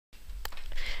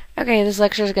Okay, this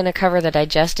lecture is going to cover the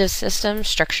digestive system,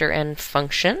 structure, and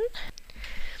function.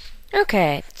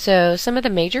 Okay, so some of the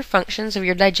major functions of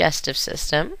your digestive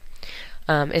system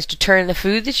is to turn the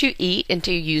food that you eat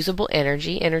into usable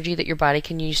energy, energy that your body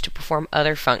can use to perform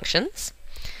other functions.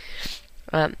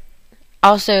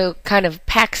 Also kind of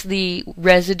packs the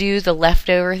residue, the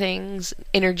leftover things,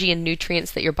 energy and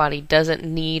nutrients that your body doesn't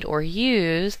need or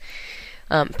use,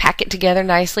 pack it together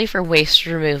nicely for waste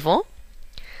removal.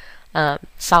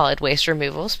 Solid waste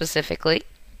removal specifically,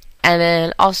 and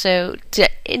then also to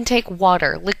intake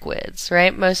water, liquids,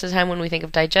 right? Most of the time when we think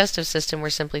of digestive system, we're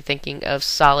simply thinking of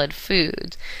solid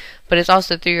foods, but it's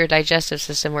also through your digestive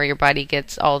system where your body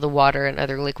gets all the water and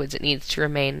other liquids it needs to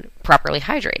remain properly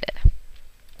hydrated.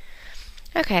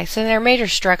 Okay, so there are major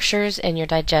structures in your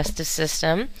digestive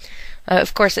system.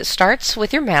 Of course, it starts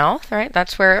with your mouth, right?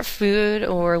 That's where food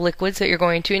or liquids that you're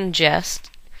going to ingest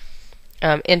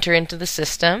enter into the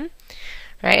system.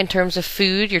 Right, in terms of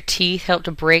food, your teeth help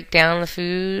to break down the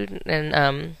food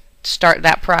and start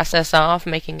that process off,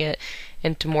 making it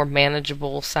into more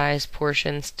manageable sized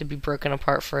portions to be broken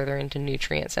apart further into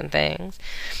nutrients and things.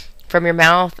 From your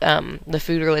mouth, the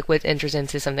food or liquid enters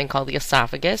into something called the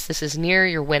esophagus. This is near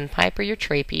your windpipe or your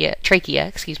trachea,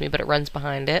 but it runs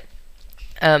behind it.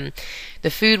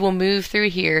 The food will move through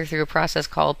here through a process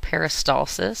called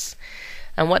peristalsis.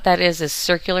 And what that is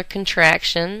circular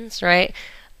contractions, right,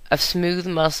 of smooth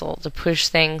muscle to push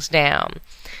things down.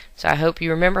 So I hope you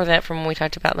remember that from when we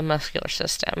talked about the muscular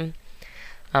system.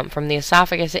 From the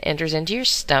esophagus, it enters into your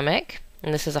stomach,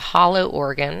 and this is a hollow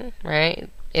organ, right,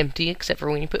 empty except for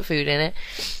when you put food in it,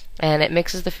 and it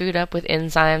mixes the food up with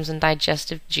enzymes and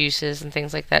digestive juices and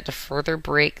things like that to further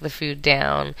break the food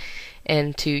down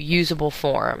into usable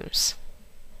forms.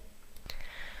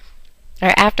 All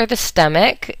right, after the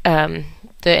stomach,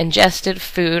 the ingested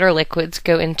food or liquids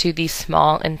go into the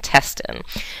small intestine.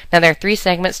 Now there are three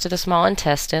segments to the small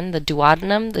intestine: the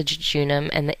duodenum, the jejunum,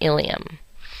 and the ileum.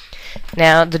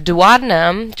 Now the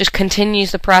duodenum just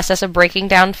continues the process of breaking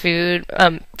down food,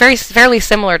 fairly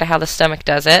similar to how the stomach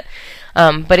does it,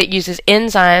 but it uses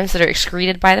enzymes that are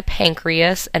excreted by the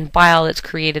pancreas and bile that's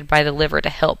created by the liver to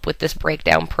help with this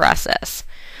breakdown process.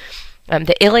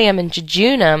 The ileum and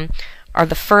jejunum are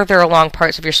the further along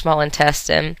parts of your small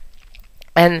intestine,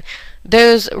 and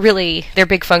those really, their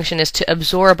big function is to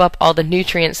absorb up all the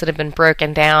nutrients that have been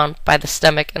broken down by the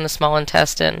stomach and the small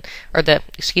intestine, or the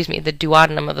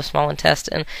duodenum of the small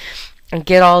intestine, and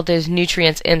get all those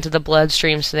nutrients into the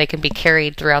bloodstream so they can be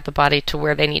carried throughout the body to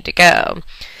where they need to go.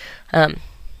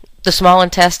 The small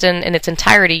intestine in its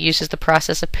entirety uses the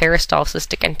process of peristalsis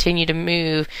to continue to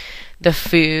move the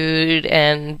food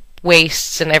and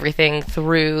wastes and everything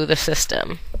through the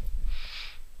system.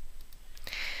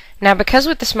 Now, because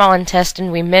with the small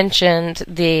intestine we mentioned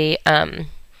the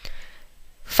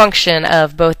function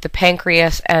of both the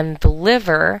pancreas and the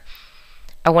liver,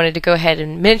 I wanted to go ahead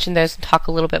and mention those and talk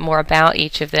a little bit more about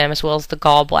each of them, as well as the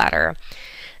gallbladder.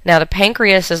 Now, the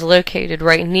pancreas is located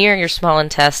right near your small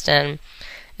intestine,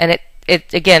 and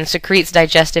it again secretes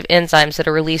digestive enzymes that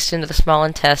are released into the small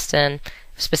intestine,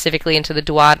 specifically into the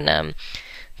duodenum,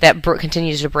 that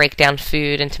continues to break down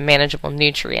food into manageable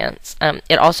nutrients.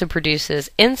 It also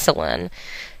produces insulin.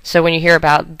 So when you hear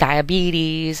about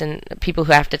diabetes and people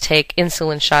who have to take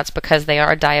insulin shots because they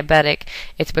are diabetic,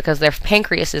 it's because their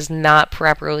pancreas is not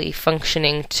properly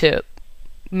functioning to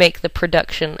make the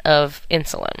production of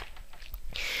insulin.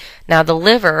 Now the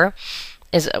liver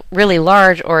is a really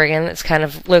large organ. It's kind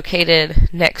of located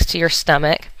next to your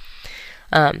stomach,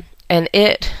 and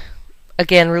it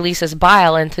again releases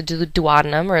bile into the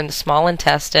duodenum or in the small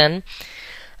intestine,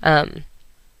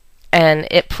 and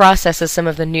it processes some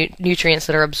of the nutrients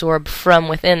that are absorbed from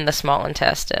within the small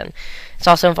intestine. It's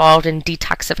also involved in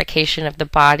detoxification of the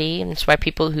body, and that's why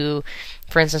people who,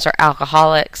 for instance, are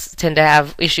alcoholics tend to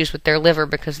have issues with their liver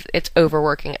because it's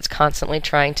overworking. It's constantly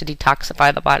trying to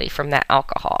detoxify the body from that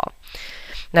alcohol.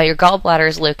 Now your gallbladder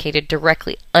is located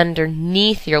directly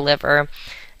underneath your liver,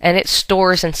 and it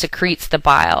stores and secretes the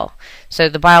bile. So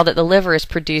the bile that the liver is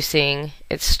producing,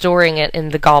 it's storing it in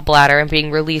the gallbladder and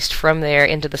being released from there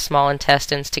into the small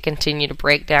intestines to continue to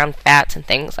break down fats and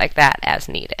things like that as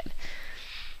needed.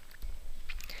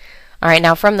 Alright,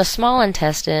 now from the small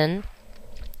intestine,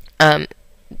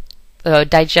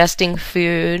 digesting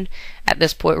food, at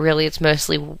this point really it's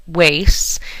mostly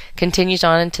wastes, continues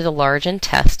on into the large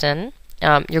intestine.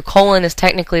 Your colon is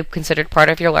technically considered part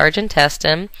of your large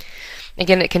intestine.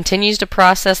 Again, it continues to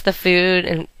process the food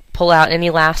and pull out any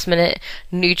last minute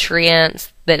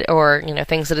nutrients that, or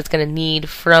things that it's going to need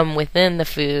from within the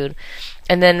food.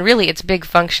 And then really its big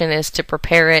function is to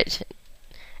prepare it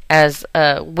as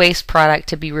a waste product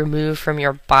to be removed from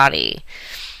your body,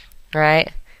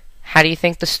 right? How do you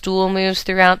think the stool moves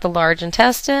throughout the large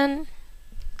intestine?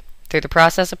 Through the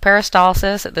process of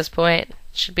peristalsis. At this point, it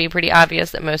should be pretty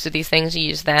obvious that most of these things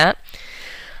use that.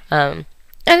 And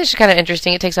it's just kind of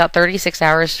interesting. It takes about 36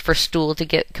 hours for stool to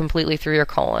get completely through your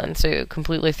colon, so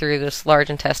completely through this large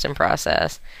intestine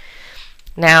process.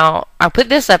 Now, I'll put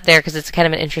this up there because it's kind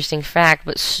of an interesting fact,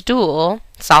 but stool,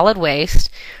 solid waste,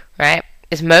 right,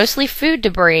 is mostly food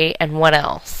debris, and what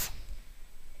else?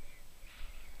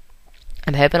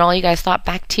 I'm hoping all you guys thought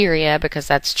bacteria, because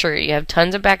that's true. You have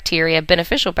tons of bacteria,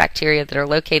 beneficial bacteria, that are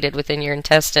located within your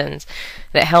intestines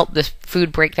that help this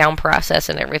food breakdown process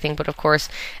and everything. But of course,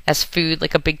 as food,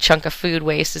 like a big chunk of food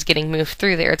waste is getting moved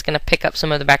through there, it's going to pick up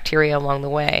some of the bacteria along the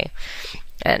way.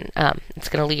 And it's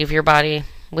going to leave your body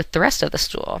with the rest of the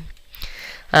stool.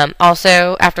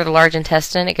 Also, after the large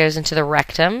intestine, it goes into the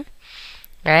rectum,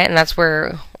 right? And that's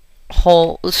where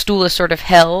whole stool is sort of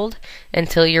held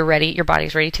until your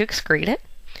body's ready to excrete it.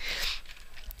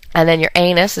 And then your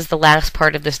anus is the last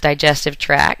part of this digestive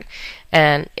tract,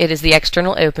 and it is the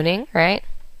external opening, right?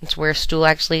 It's where stool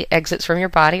actually exits from your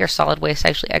body, or solid waste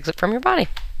actually exit from your body.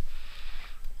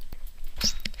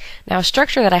 Now, a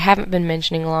structure that I haven't been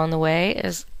mentioning along the way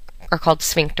are called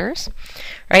sphincters,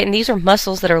 right? And these are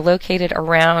muscles that are located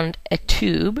around a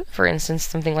tube. For instance,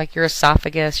 something like your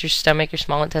esophagus, your stomach, your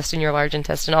small intestine, your large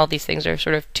intestine. All these things are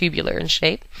sort of tubular in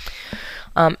shape.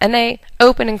 And they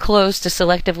open and close to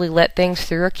selectively let things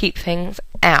through or keep things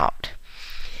out.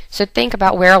 So think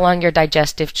about where along your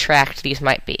digestive tract these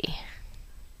might be.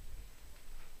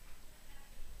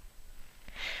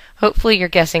 Hopefully you're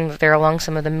guessing that they're along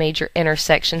some of the major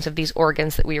intersections of these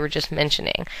organs that we were just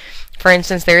mentioning. For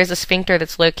instance, there is a sphincter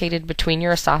that's located between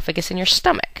your esophagus and your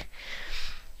stomach,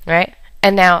 right?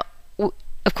 And now,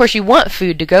 of course, you want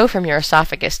food to go from your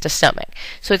esophagus to stomach.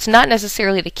 So it's not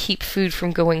necessarily to keep food from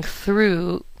going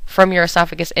through from your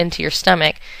esophagus into your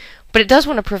stomach, but it does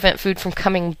want to prevent food from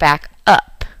coming back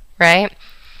up, right?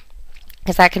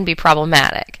 Because that can be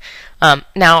problematic.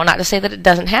 Now, not to say that it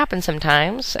doesn't happen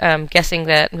sometimes. I'm guessing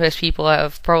that most people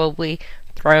have probably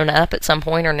thrown up at some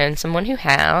point or known someone who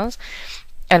has.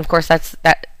 And of course, that's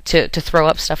to throw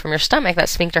up stuff from your stomach, that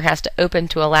sphincter has to open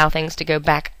to allow things to go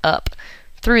back up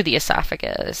through the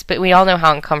esophagus. But we all know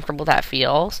how uncomfortable that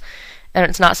feels. And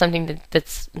it's not something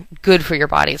that's good for your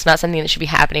body. It's not something that should be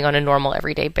happening on a normal,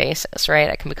 everyday basis, right?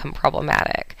 That can become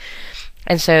problematic.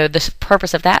 And so the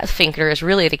purpose of that sphincter is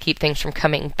really to keep things from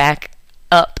coming back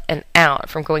up and out,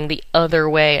 from going the other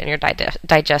way in your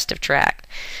digestive tract.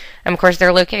 And of course,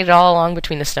 they're located all along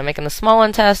between the stomach and the small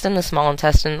intestine and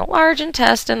the large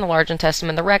intestine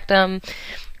and the rectum.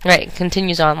 Right, it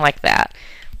continues on like that.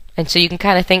 And so you can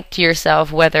kind of think to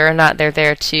yourself whether or not they're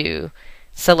there to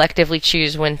selectively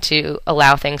choose when to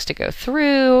allow things to go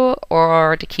through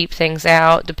or to keep things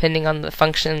out, depending on the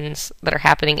functions that are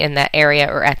happening in that area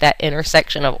or at that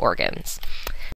intersection of organs.